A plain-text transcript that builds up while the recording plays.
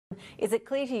Is it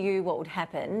clear to you what would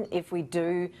happen if we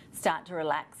do start to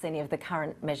relax any of the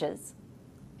current measures?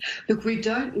 Look, we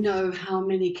don't know how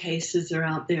many cases are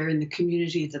out there in the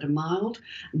community that are mild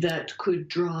that could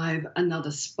drive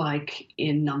another spike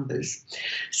in numbers.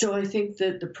 So I think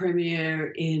that the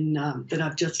Premier that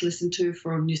I've just listened to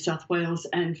from New South Wales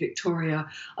and Victoria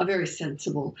are very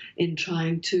sensible in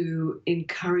trying to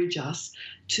encourage us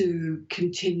to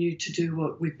continue to do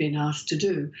what we've been asked to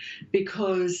do.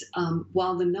 Because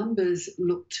while the numbers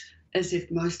looked as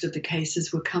if most of the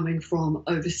cases were coming from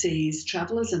overseas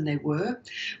travellers, and they were,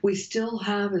 we still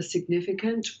have a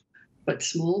significant but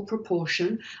small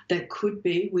proportion that could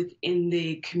be within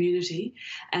the community.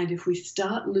 And if we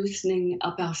start loosening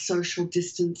up our social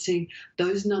distancing,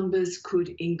 those numbers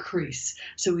could increase.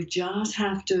 So we just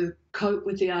have to cope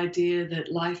with the idea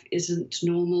that life isn't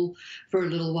normal for a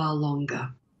little while longer.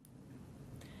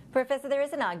 Professor, there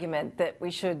is an argument that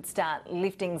we should start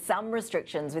lifting some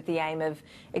restrictions with the aim of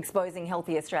exposing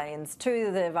healthy Australians to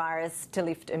the virus to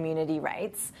lift immunity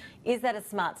rates. Is that a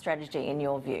smart strategy in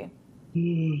your view?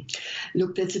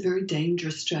 Look, that's a very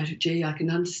dangerous strategy. I can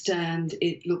understand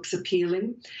it looks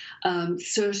appealing.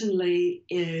 Certainly,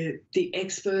 the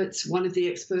experts, one of the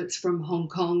experts from Hong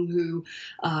Kong who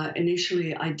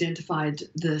initially identified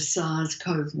the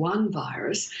SARS-CoV-1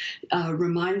 virus,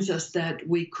 reminds us that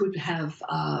we could have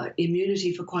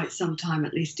immunity for quite some time,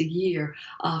 at least a year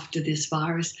after this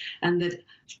virus, and that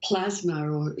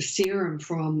plasma or serum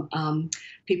from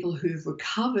people who've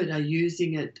recovered are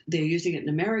using it. They're using it in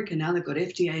America now. They've got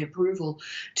FDA approval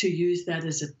to use that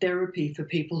as a therapy for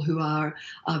people who are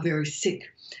very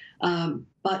sick.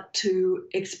 But to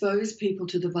expose people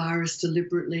to the virus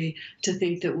deliberately, to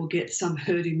think that we'll get some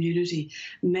herd immunity,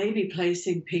 may be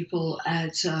placing people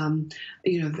at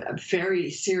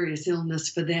very serious illness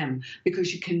for them,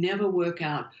 because you can never work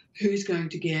out who's going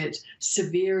to get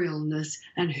severe illness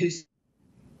and who's.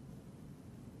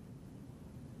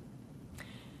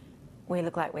 We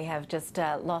look like we have just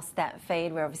lost that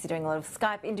feed. We're obviously doing a lot of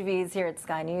Skype interviews here at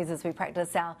Sky News as we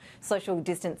practice our social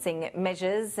distancing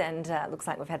measures, and looks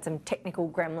like we've had some technical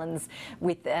gremlins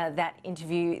with that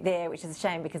interview there, which is a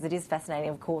shame because it is fascinating,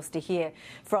 of course, to hear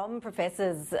from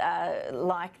professors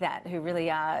like that who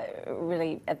really are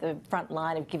at the front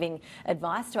line of giving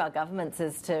advice to our governments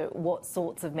as to what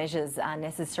sorts of measures are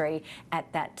necessary at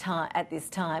this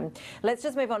time. Let's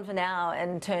just move on for now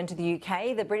and turn to the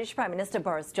UK. The British Prime Minister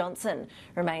Boris Johnson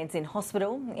remains in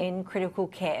hospital in critical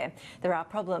care. There are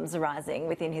problems arising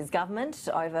within his government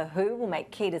over who will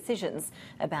make key decisions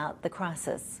about the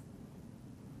crisis.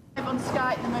 On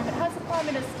Sky at the moment, how's the Prime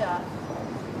Minister?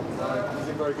 He's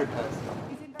in very good hands.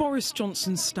 Boris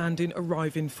Johnson's stand-in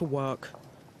arriving for work.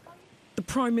 The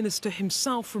Prime Minister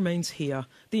himself remains here,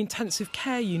 the intensive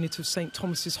care unit of St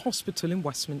Thomas's Hospital in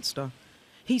Westminster.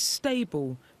 He's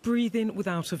stable, breathing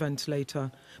without a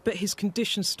ventilator, but his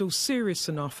condition's still serious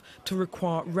enough to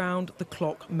require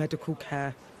round-the-clock medical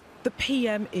care. The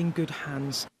PM in good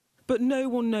hands, but no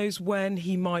one knows when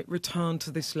he might return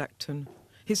to this lectern.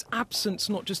 His absence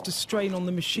not just a strain on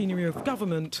the machinery of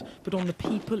government, but on the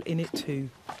people in it too.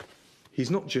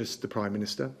 He's not just the Prime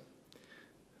Minister.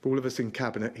 For all of us in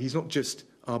Cabinet, he's not just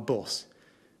our boss.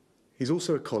 He's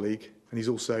also a colleague, and he's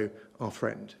also our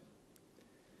friend.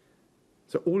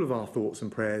 So all of our thoughts and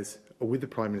prayers are with the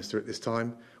Prime Minister at this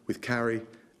time, with Carrie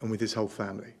and with his whole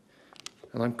family.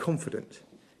 And I'm confident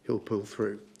he'll pull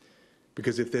through.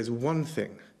 Because if there's one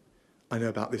thing I know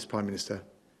about this Prime Minister,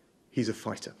 he's a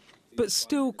fighter. But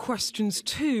still questions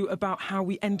too about how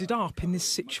we ended up in this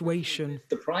situation.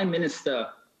 The Prime Minister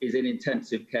is in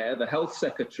intensive care. The Health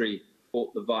Secretary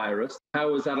fought the virus.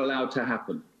 How was that allowed to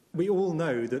happen? We all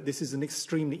know that this is an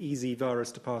extremely easy virus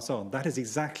to pass on. That is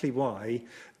exactly why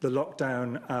the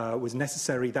lockdown was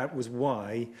necessary. That was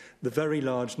why the very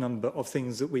large number of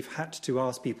things that we've had to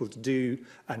ask people to do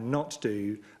and not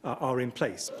do are in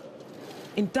place.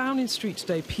 In Downing Street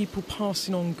today, people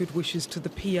passing on good wishes to the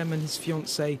PM and his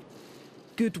fiancée.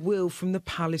 Goodwill from the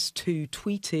palace too,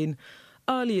 tweeting,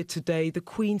 earlier today, the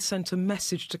Queen sent a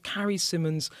message to Carrie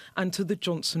Symonds and to the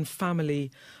Johnson family.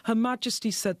 Her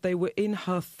Majesty said they were in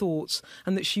her thoughts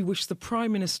and that she wished the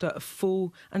Prime Minister a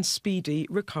full and speedy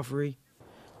recovery.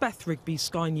 Beth Rigby,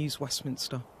 Sky News,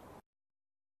 Westminster.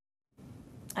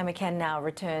 And we can now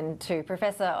return to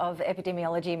Professor of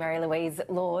Epidemiology, Louise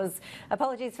McLaws.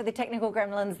 Apologies for the technical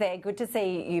gremlins there. Good to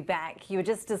see you back. You were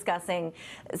just discussing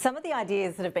some of the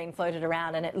ideas that have been floated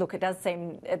around, and it does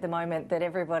seem at the moment that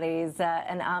everybody's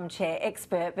an armchair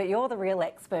expert, but you're the real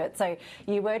expert. So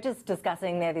you were just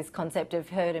discussing there this concept of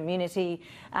herd immunity.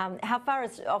 How far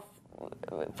off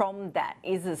from that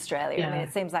is Australia? Yeah. I mean,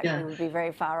 it seems like we would be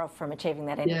very far off from achieving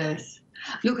that anyway. Yes.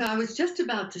 Look, I was just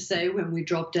about to say when we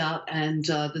dropped out and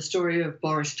the story of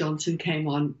Boris Johnson came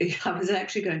on, I was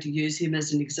actually going to use him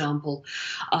as an example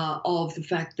of the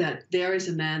fact that there is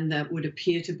a man that would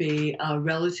appear to be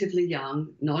relatively young,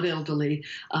 not elderly,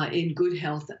 in good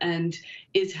health, and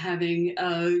is having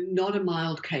not a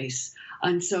mild case.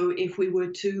 And so if we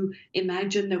were to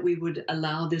imagine that we would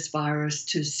allow this virus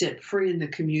to set free in the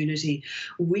community,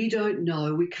 we don't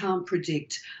know, we can't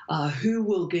predict who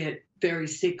will get very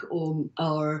sick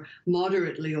or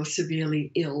moderately or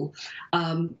severely ill.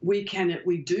 We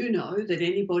do know that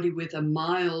anybody with a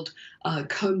mild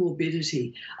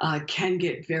comorbidity can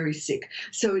get very sick.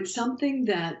 So it's something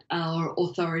that our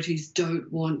authorities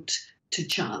don't want to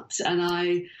chance. And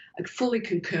I fully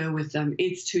concur with them.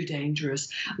 It's too dangerous.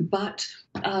 But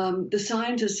the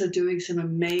scientists are doing some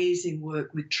amazing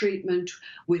work with treatment,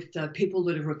 with people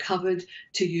that have recovered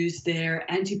to use their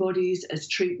antibodies as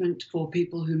treatment for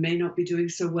people who may not be doing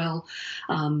so well.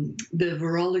 The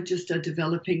virologists are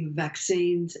developing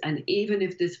vaccines, and even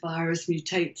if this virus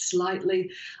mutates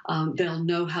slightly, they'll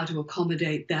know how to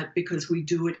accommodate that because we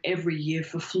do it every year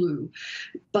for flu.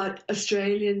 But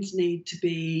Australians need to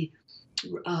be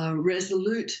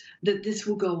resolute that this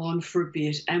will go on for a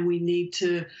bit, and we need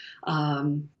to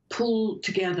pull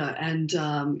together and,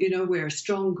 we're a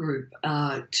strong group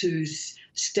to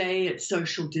stay at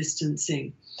social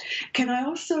distancing. Can I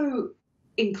also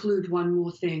include one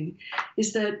more thing,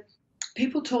 is that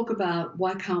people talk about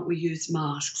why can't we use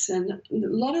masks? And a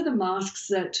lot of the masks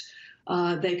that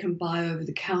they can buy over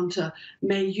the counter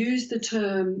may use the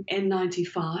term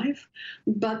N95,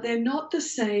 but they're not the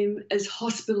same as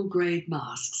hospital grade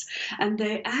masks, and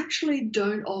they actually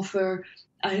don't offer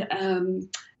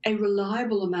a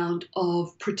reliable amount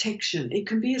of protection. It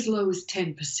can be as low as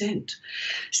 10%.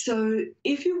 So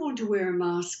if you want to wear a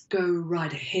mask, go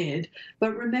right ahead.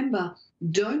 But remember,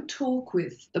 don't talk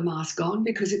with the mask on,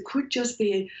 because it could just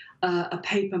be a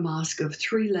paper mask of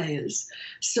 3 layers.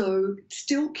 So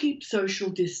still keep social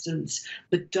distance,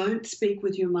 but don't speak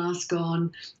with your mask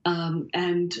on,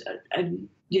 and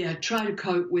try to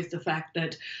cope with the fact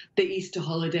that the Easter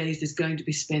holidays is going to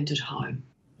be spent at home.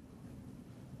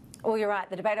 Well, you're right.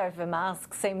 The debate over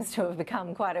masks seems to have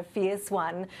become quite a fierce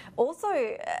one. Also,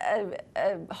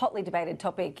 a hotly debated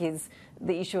topic is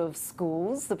the issue of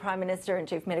schools. The Prime Minister and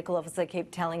Chief Medical Officer keep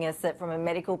telling us that from a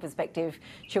medical perspective,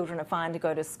 children are fine to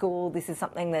go to school. This is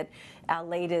something that our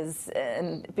leaders,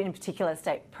 and in particular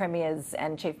state premiers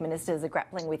and chief ministers, are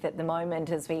grappling with at the moment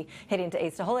as we head into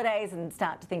Easter holidays and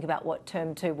start to think about what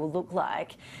term 2 will look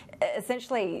like.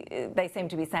 Essentially, they seem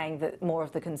to be saying that more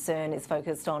of the concern is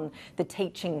focused on the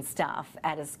teaching staff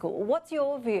at a school. What's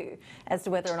your view as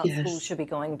to whether or not schools should be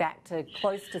going back to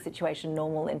close to situation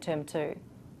normal in term 2?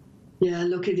 Yeah,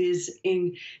 look, it's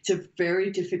a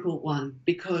very difficult one,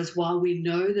 because while we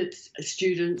know that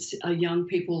students, young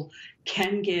people,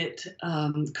 can get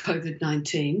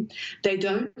COVID-19, they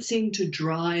don't seem to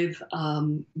drive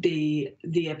the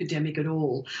epidemic at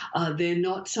all. They're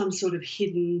not some sort of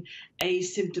hidden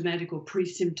asymptomatic or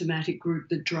pre-symptomatic group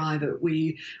that drive it.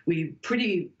 We're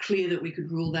pretty clear that we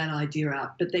could rule that idea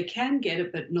out, but they can get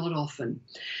it, but not often.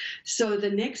 So the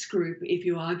next group, if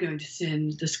you are going to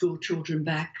send the school children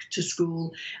back to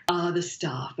school, are the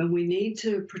staff, and we need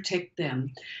to protect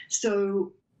them.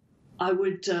 So I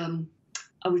would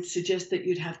suggest that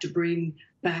you'd have to bring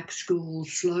back school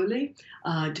slowly,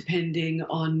 depending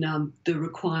on the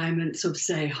requirements of,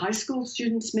 say, high school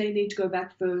students may need to go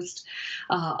back first.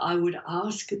 I would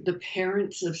ask the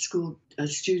parents of school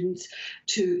students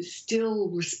to still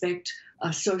respect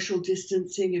social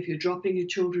distancing. If you're dropping your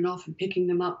children off and picking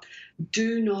them up,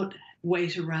 do not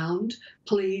wait around.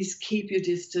 Please keep your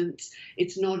distance.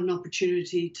 It's not an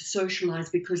opportunity to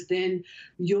socialise, because then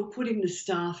you're putting the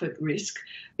staff at risk,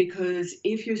 because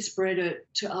if you spread it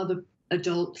to other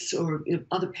adults or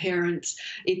other parents,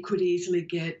 it could easily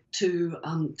get to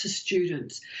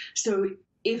students. So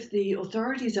if the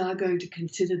authorities are going to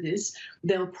consider this,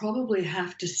 they'll probably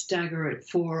have to stagger it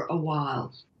for a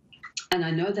while. And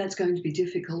I know that's going to be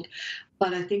difficult,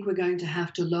 but I think we're going to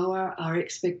have to lower our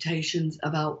expectations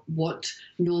about what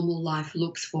normal life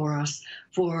looks for us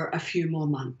for a few more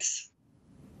months.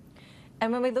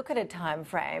 And when we look at a time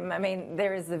frame, I mean,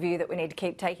 there is the view that we need to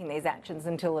keep taking these actions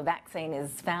until a vaccine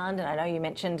is found. And I know you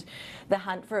mentioned the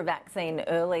hunt for a vaccine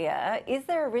earlier. Is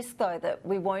there a risk, though, that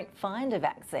we won't find a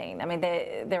vaccine? I mean,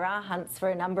 there are hunts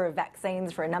for a number of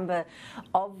vaccines for a number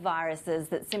of viruses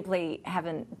that simply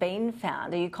haven't been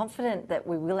found. Are you confident that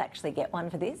we will actually get one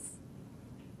for this?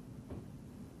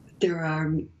 There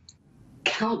are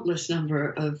countless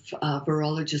number of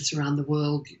virologists around the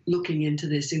world looking into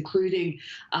this, including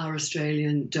our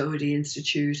Australian Doherty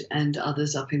Institute and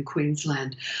others up in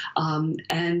Queensland.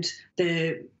 And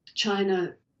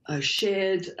China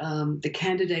shared the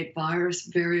candidate virus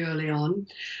very early on.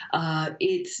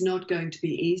 It's not going to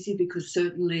be easy because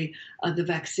certainly the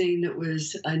vaccine that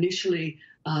was initially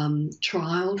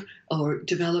trialled or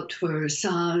developed for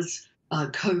SARS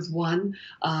COVID-19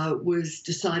 was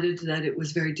decided that it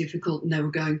was very difficult and they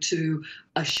were going to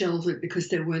shelve it because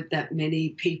there weren't that many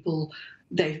people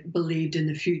they believed in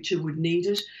the future would need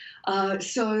it.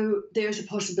 So there's a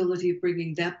possibility of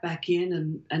bringing that back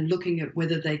in and looking at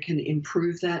whether they can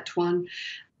improve that one.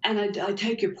 And I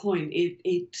take your point.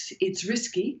 It's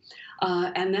risky,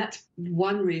 and that's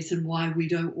one reason why we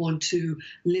don't want to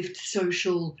lift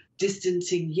social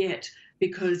distancing yet,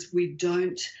 because we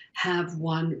don't have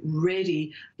one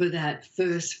ready for that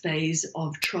first phase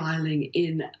of trialling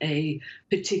in a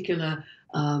particular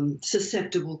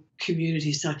susceptible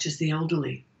community such as the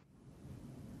elderly.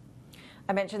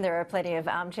 I mentioned there are plenty of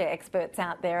armchair experts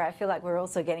out there. I feel like we're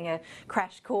also getting a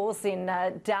crash course in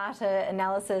data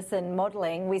analysis and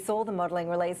modelling. We saw the modelling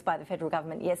released by the federal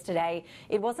government yesterday.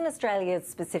 It wasn't Australia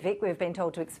specific. We've been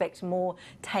told to expect more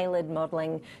tailored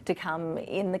modelling to come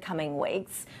in the coming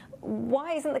weeks.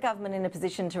 Why isn't the government in a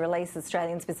position to release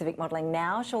Australian-specific modelling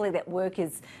now? Surely that work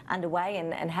is underway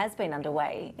and has been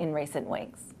underway in recent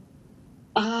weeks.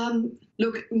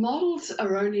 Look, models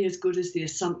are only as good as the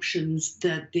assumptions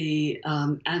that the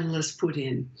analysts put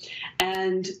in.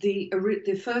 And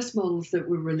the first models that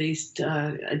were released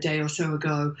a day or so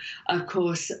ago, of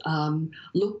course,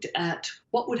 looked at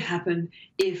what would happen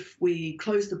if we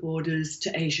closed the borders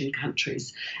to Asian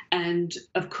countries. And,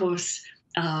 of course,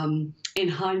 in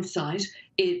hindsight,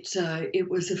 it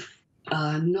was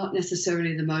not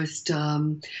necessarily the most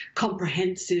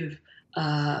comprehensive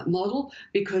model,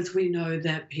 because we know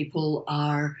that people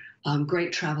are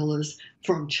great travellers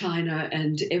from China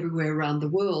and everywhere around the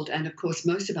world. And of course,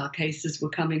 most of our cases were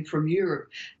coming from Europe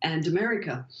and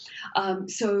America.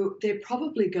 So they're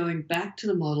probably going back to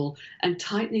the model and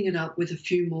tightening it up with a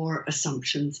few more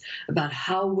assumptions about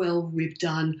how well we've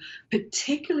done,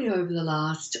 particularly over the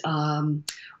last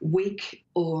week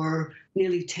or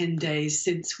nearly 10 days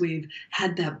since we've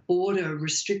had that border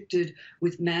restricted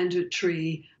with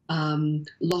mandatory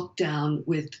lockdown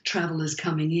with travellers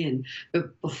coming in.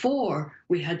 But before,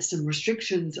 we had some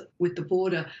restrictions with the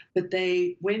border, but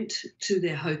they went to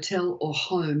their hotel or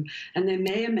home, and they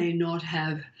may or may not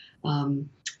have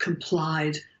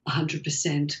complied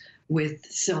 100% with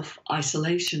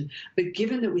self-isolation. But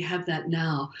given that we have that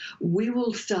now, we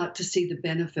will start to see the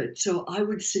benefit. So I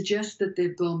would suggest that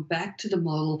they've gone back to the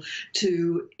model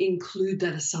to include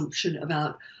that assumption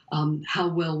about how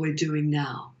well we're doing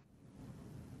now.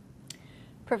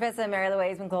 Professor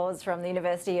Louise McLaws from the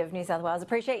University of New South Wales,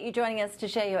 appreciate you joining us to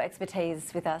share your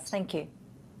expertise with us. Thank you.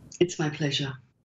 It's my pleasure.